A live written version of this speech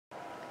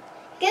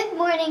Good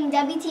morning,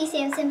 W.T.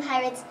 Sampson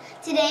Pirates.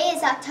 Today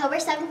is October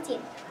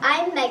 17th.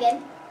 I'm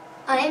Megan.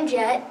 I am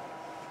Jet.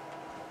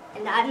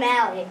 And I'm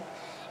Allie.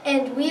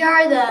 And we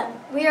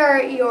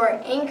are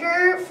your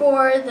anchor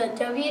for the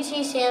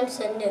W.T.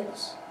 Sampson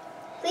News.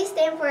 Please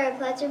stand for a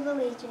Pledge of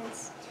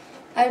Allegiance.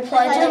 I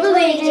pledge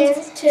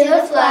allegiance to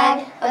the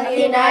flag of the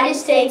United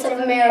States of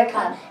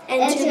America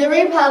and to the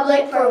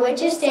republic for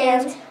which it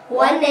stands,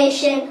 one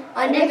nation,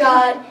 under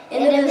God,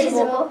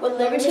 indivisible, with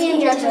liberty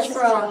and justice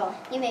for all.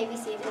 You may be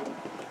seated.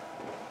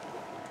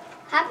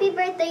 Happy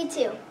birthday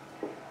to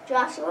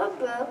Joshua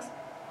Brooks,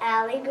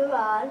 Allie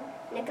Garrard,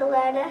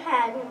 Nicoletta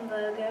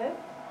Hagenberger,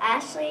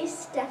 Ashley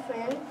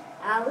Stephan,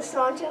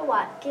 Alessandra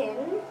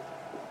Watkin,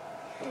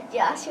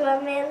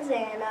 Joshua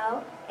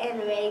Manzano,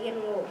 and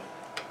Reagan Wolf.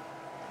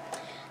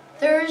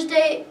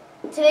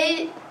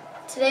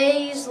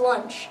 Today's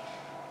lunch.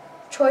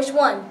 Choice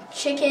 1,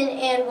 chicken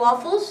and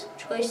waffles.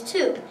 Choice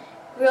 2,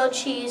 grilled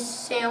cheese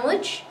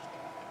sandwich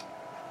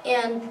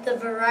and the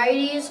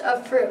varieties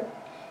of fruit.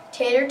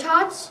 Tater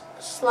tots,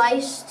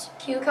 sliced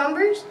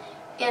cucumbers,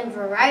 and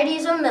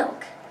varieties of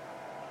milk.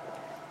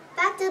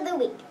 Fact of the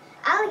week.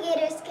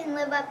 Alligators can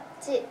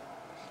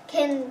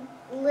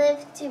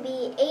live to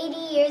be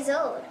 80 years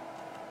old.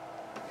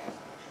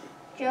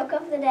 Joke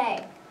of the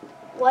day.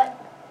 What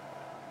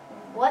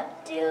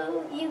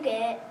do you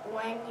get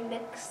when you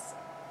mix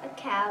a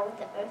cow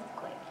with an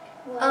earthquake?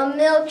 A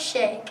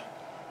milkshake.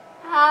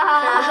 Ha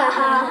ha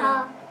ha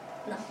ha.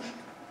 No.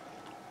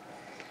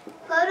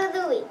 Quote of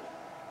the week.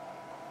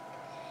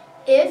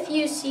 If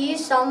you see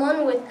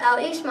someone without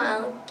a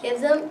smile,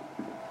 give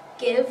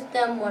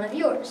them one of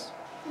yours.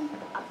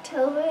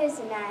 October is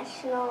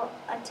National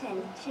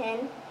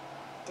Attention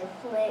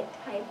Deficit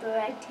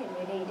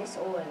Hyperactivity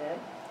Disorder,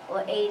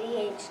 or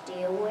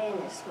ADHD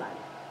Awareness Month.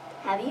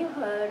 Have you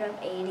heard of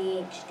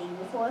ADHD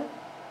before?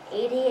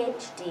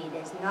 ADHD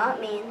does not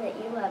mean that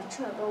you have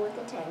trouble with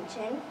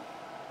attention,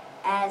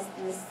 as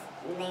this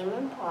name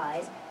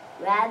implies.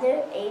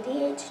 Rather,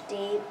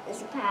 ADHD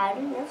is a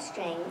pattern of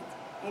strengths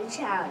and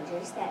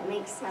challenges that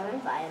make some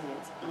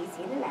environments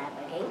easy to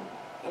navigate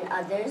and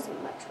others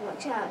much more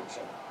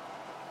challenging.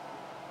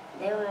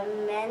 There were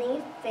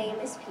many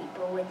famous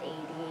people with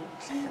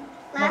ADHD.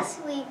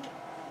 Last week,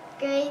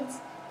 grades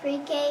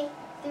pre-K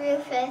through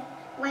 5th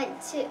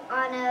went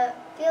on a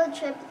field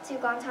trip to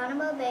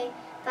Guantanamo Bay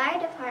Fire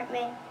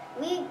Department.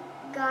 We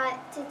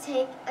got to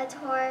take a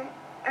tour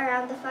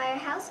around the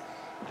firehouse,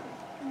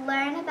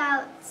 learn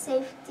about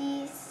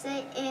safety,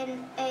 sit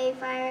in a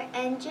fire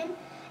engine,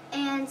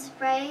 and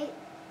spray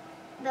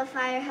the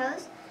fire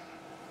hose.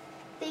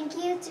 Thank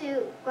you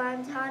to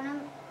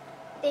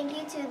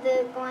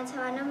the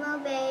Guantanamo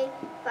Bay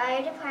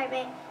Fire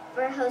Department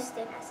for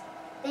hosting us.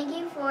 Thank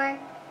you for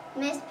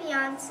Miss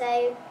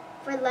Beyonce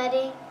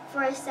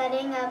for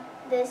setting up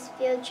this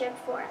field trip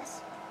for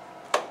us.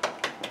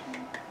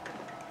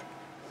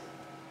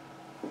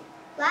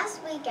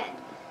 Last weekend,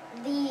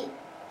 the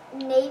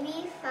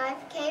Navy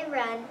 5K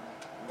run,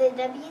 the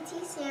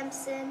W.T.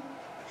 Sampson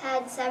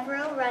had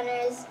several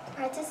runners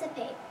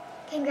participate.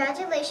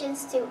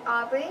 Congratulations to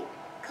Aubrey,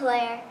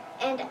 Claire,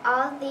 and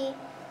all the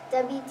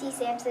W.T.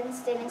 Sampson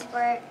students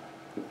for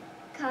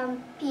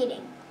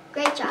competing.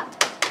 Great job.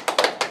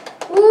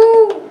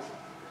 Woo!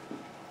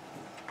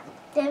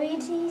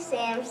 W.T.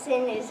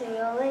 Sampson is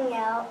rolling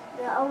out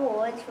the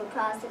awards for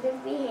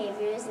positive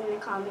behaviors in the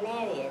common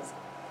areas,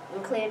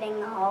 including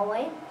the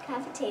hallway,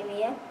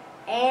 cafeteria,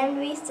 and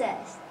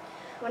recess.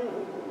 When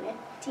a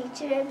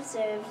teacher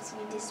observes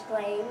you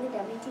displaying the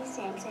W.T.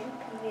 Sampson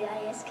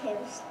PBIS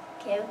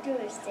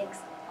characteristics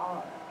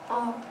R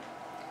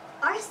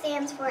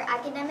stands for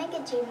Academic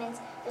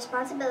Achievements,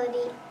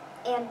 Responsibility,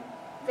 and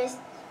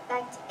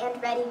Respect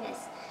and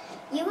Readiness.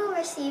 You will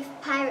receive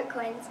pirate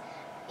coins.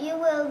 You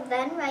will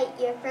then write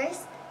your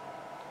first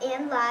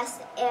and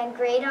last and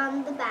grade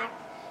on the back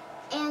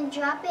and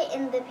drop it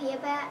in the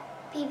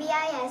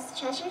PBIS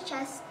treasure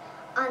chest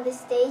on the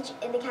stage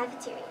in the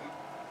cafeteria.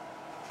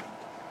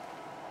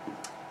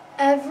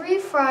 Every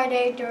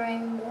Friday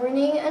during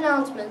morning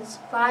announcements,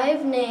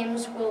 5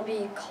 names will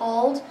be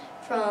called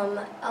from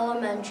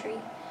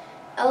elementary.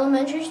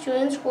 Elementary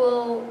students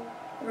will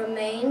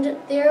remain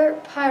their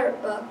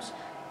pirate books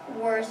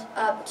worth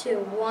up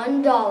to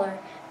 $1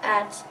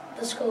 at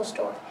the school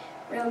store.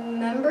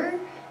 Remember,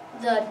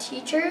 the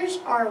teachers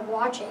are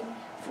watching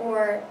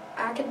for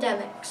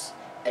academics,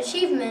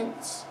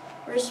 achievements,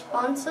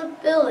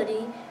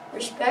 responsibility,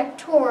 respect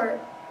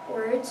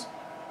towards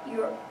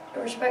your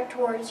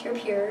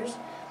peers,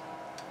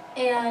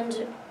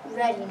 and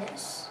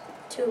readiness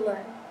to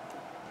learn.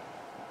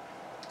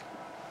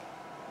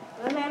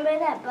 Remember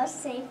that bus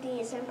safety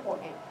is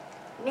important.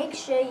 Make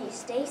sure you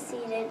stay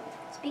seated,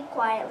 speak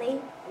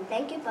quietly, and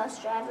thank your bus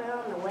driver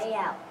on the way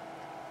out.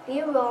 Be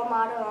a role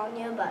model on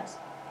your bus.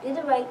 Do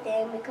the right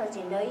thing because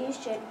you know you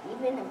should,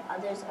 even if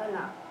others are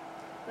not.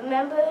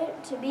 Remember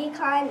to be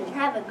kind and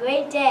have a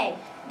great day.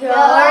 Go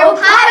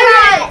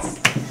Pirates!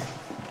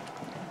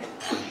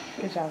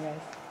 Good job,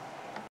 guys.